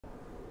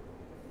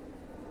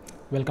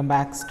Welcome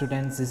back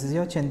students, this is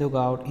your Jntuh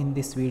R18. In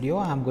this video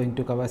I am going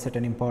to cover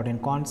certain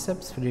important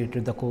concepts related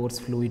to the course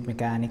fluid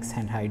mechanics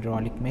and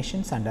hydraulic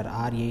machines under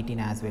R18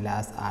 as well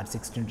as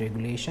R16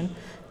 regulation.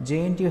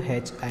 Jntuh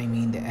H, I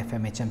mean the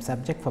Fmhm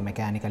subject for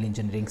mechanical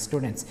engineering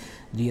students.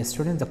 Dear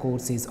students, the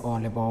course is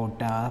all about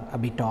a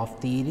bit of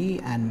theory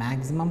and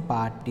maximum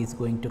part is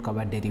going to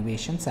cover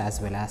derivations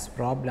as well as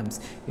problems.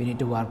 You need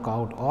to work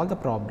out all the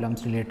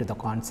problems related to the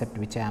concept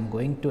which I am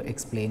going to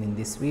explain in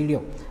this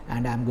video,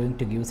 and I am going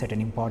to give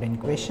certain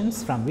important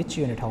questions from which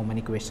unit how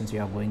many questions we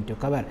are going to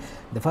cover.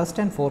 The first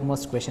and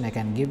foremost question I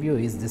can give you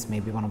is, this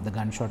may be one of the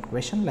gunshot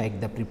question, like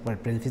the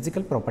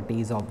physical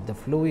properties of the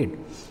fluid,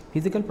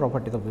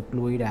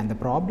 and the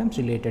problems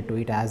related to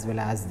it, as well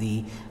as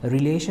the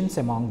relations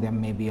among them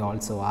may be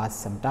also asked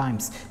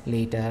sometimes.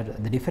 Later,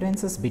 the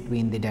differences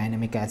between the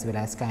dynamic as well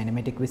as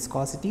kinematic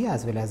viscosity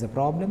as well as the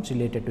problems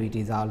related to it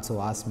is also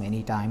asked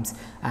many times,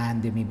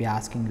 and they may be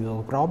asking you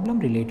a problem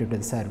related to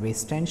the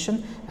surface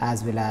tension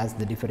as well as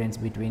the difference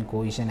between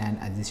cohesion and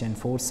adhesion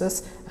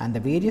forces and the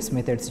various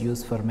methods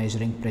used for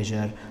measuring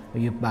pressure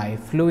by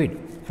fluid.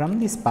 From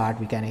this part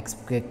we can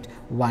expect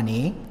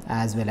 1A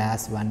as well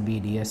as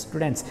 1B, dear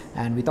students,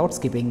 and without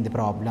skipping the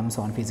problems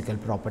on physical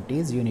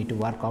properties, you need to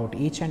work out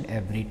each and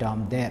every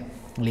term there.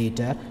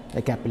 Later,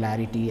 the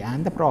capillarity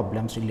and the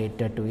problems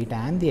related to it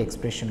and the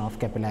expression of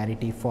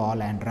capillarity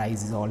fall and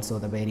rise is also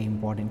the very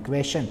important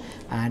question,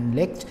 and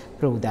let's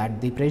prove that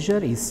the pressure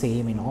is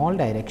same in all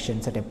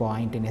directions at a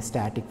point in a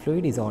static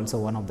fluid is also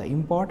one of the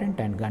important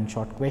and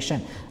gunshot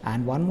question.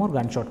 And one more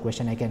gunshot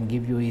question I can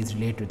give you is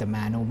related to the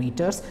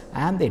manometers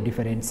and the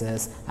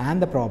differences,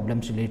 and the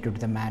problems related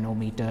to the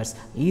manometers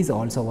is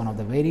also one of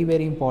the very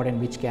important,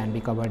 which can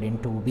be covered in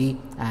 2B,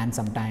 and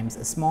sometimes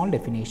a small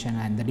definition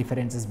and the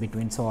differences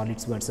between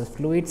solids versus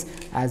fluids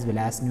as well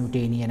as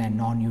Newtonian and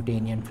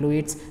non-Newtonian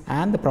fluids,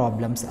 and the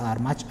problems are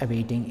much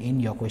awaiting in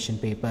your question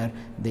paper,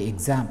 the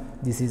exam.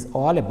 This is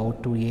all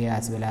about 2A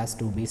as well as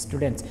 2B,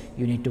 students.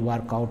 You need to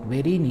work out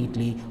very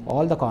neatly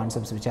all the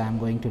concepts which I am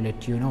going to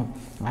let you know.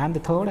 And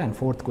the third and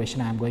fourth question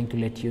I am going to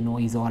let you know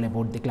is all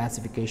about the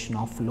classification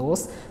of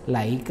flows,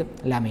 like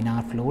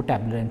laminar flow,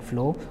 turbulent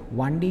flow,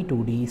 1D,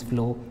 2D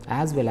flow,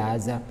 as well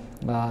as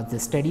the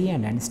steady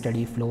and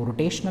unsteady flow,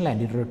 rotational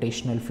and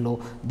irrotational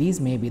flow.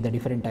 These may be the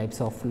different types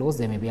of flows.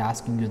 They may be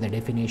asking you the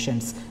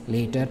definitions.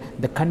 Later,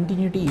 the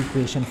continuity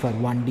equation for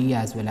 1D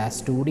as well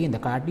as 2D in the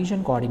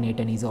Cartesian coordinate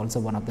is also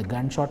one of the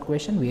gunshot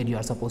question, where you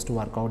are supposed to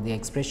work out the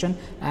expression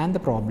and the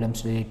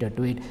problems related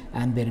to it.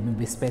 And there may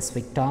be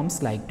specific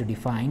terms like to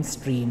define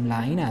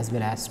streamline as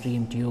well as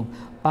stream tube,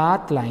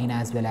 path line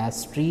as well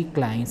as streak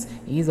lines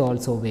is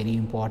also very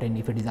important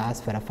if it is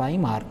asked for a 5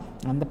 mark.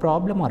 And the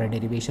problem or a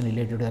derivation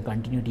related to the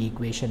continuity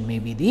equation may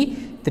be the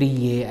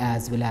 3A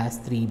as well as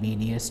 3B,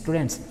 dear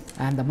students.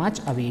 And the much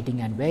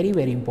awaiting and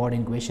very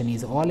important question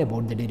is all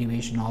about the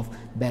derivation of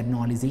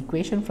Bernoulli's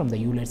equation from the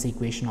Euler's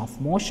equation of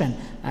motion,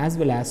 as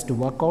well as to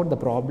work out the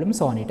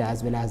problems on it,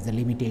 as well as the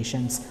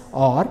limitations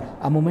or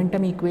a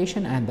momentum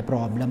equation and the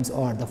problems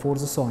or the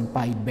forces on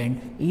pipe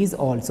bend is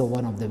also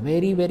one of the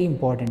very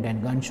important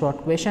and gunshot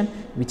question,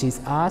 which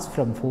is asked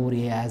from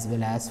 4A as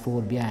well as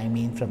 4B, I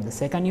mean from the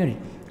second unit.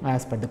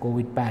 As per the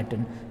COVID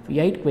pattern,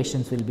 8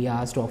 questions will be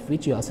asked, of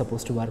which you are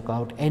supposed to work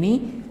out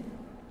any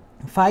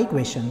 5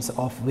 questions,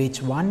 of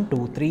which 1,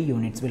 2, 3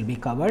 units will be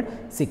covered,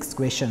 6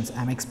 questions.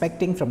 I am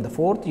expecting from the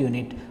 4th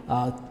unit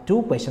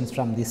 2 questions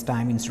from this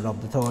time instead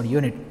of the 3rd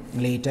unit.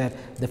 Later,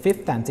 the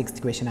 5th and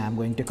 6th question I am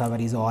going to cover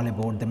is all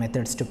about the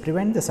methods to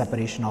prevent the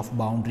separation of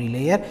boundary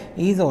layer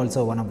is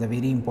also one of the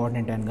very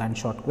important and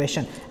gunshot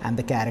question, and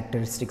the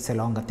characteristics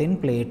along a thin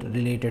plate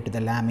related to the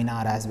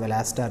laminar as well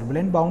as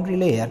turbulent boundary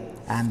layer,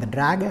 and the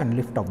drag and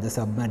lift of the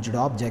submerged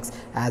objects,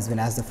 as well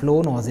as the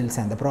flow nozzles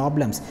and the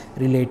problems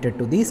related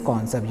to these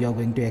concepts. You are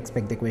going to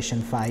expect the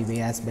question 5A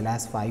as well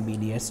as 5B,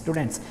 dear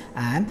students.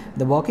 And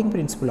the working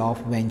principle of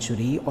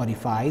venturi,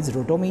 orifice,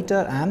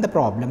 rotometer and the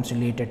problems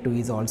related to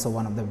is also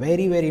one of the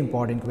very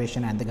important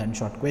question and the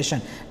gunshot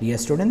question. Dear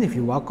students, if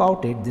you work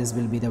out it, this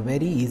will be the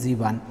very easy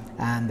one,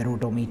 and the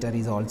rotometer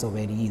is also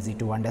very easy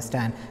to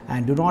understand.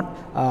 And do not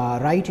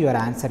write your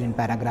answer in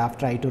paragraph,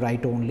 try to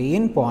write only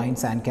in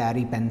points and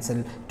carry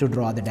pencil to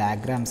draw the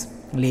diagrams.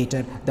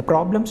 Later, the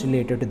problems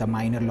related to the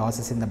minor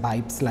losses in the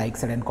pipes, like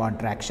sudden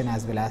contraction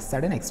as well as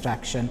sudden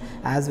extraction,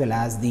 as well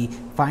as the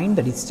find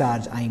the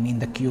discharge, I mean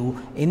the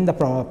Q in the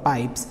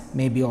pipes,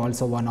 may be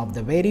also one of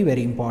the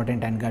very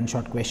important and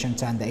gunshot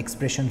questions, and the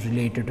expressions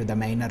related to the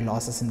minor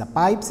losses in the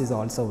pipes is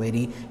also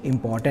very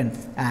important.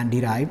 And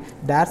derive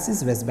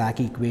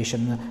Darcy's-Weisbach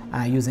equation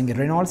using a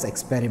Reynolds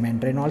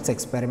experiment,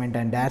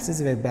 and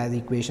Darcy's-Weisbach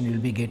equation, you will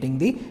be getting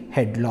the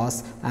head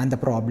loss and the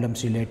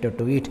problems related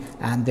to it.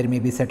 And there may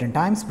be certain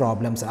times problems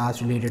problems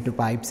asked related to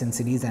pipes in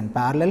series and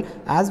parallel,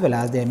 as well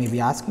as they may be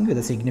asking you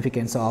the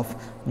significance of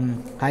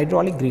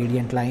hydraulic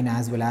gradient line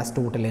as well as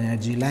total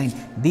energy line.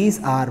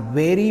 These are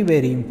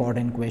very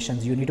important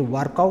questions. You need to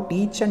work out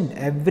each and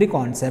every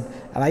concept.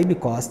 Why?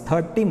 Because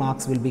 30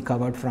 marks will be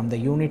covered from the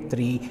unit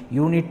 3,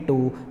 unit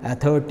 2,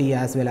 30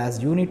 as well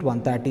as unit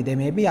 130. They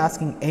may be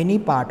asking any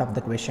part of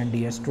the question,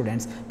 dear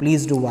students.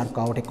 Please do work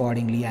out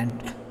accordingly and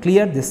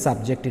clear this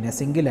subject in a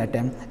single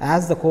attempt,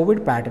 as the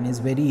COVID pattern is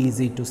very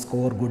easy to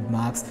score good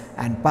marks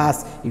and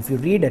pass. If you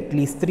read at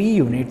least 3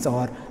 units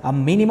or a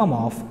minimum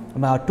of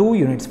 2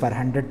 units for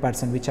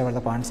 100%, whichever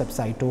the concepts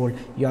I told,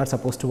 you are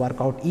supposed to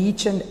work out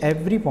each and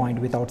every point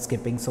without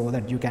skipping, so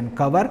that you can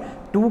cover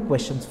 2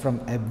 questions from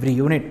every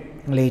unit.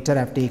 Later I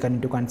have taken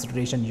into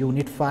consideration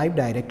unit 5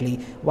 directly.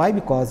 Why?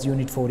 Because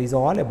unit 4 is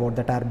all about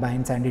the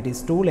turbines and it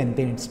is too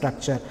lengthy in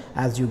structure,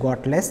 as you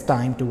got less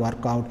time to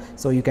work out.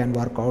 So you can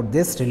work out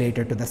this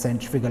related to the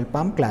centrifugal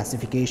pump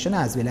classification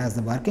as well as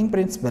the working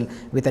principle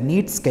with a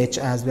neat sketch,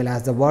 as well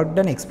as the work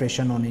done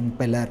expression on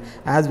impeller,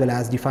 as well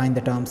as define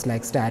the terms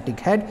like static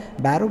head,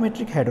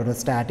 barometric head or a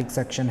static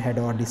suction head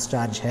or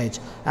discharge head,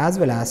 as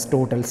well as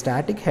total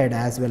static head,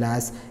 as well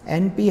as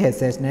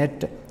NPSS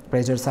net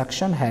pressure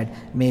suction head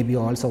may be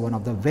also one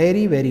of the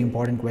very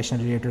important question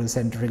related to the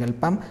centrifugal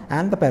pump,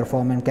 and the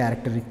performance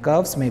characteristic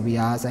curves may be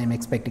asked. I am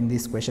expecting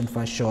this question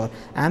for sure,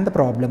 and the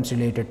problems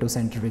related to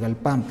centrifugal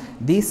pump.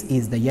 This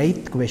is the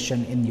 8th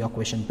question in your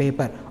question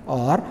paper,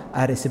 or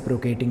a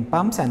reciprocating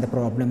pumps and the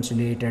problems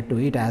related to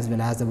it, as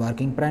well as the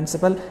working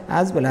principle,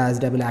 as well as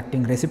double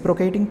acting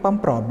reciprocating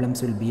pump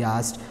problems will be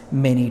asked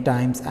many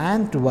times,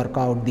 and to work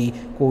out the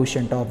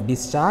quotient of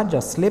discharge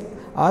or slip,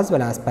 as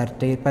well as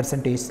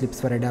percentage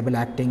slips for a double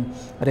acting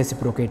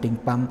reciprocating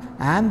pump,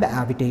 and the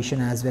avitation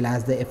as well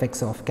as the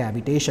effects of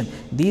cavitation.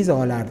 These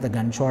all are the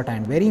gunshot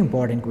and very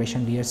important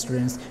question, dear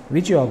students,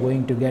 which you are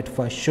going to get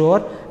for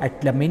sure at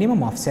the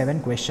minimum of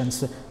 7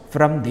 questions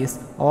from this.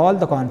 All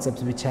the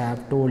concepts which I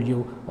have told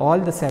you, all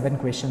the 7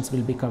 questions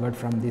will be covered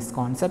from these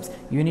concepts.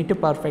 You need to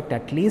perfect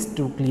at least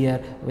to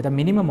clear with a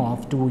minimum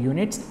of 2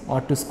 units,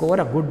 or to score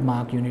a good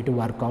mark you need to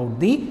work out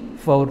the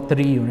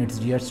 3 units,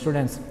 dear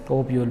students.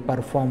 Hope you will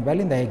perform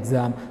well in the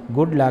exam.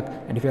 Good luck,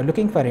 and if you are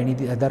looking for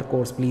any other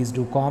course, please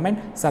do comment,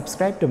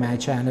 subscribe to my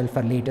channel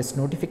for latest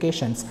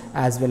notifications,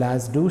 as well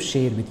as do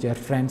share with your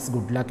friends.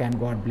 Good luck and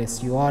God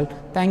bless you all.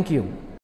 Thank you.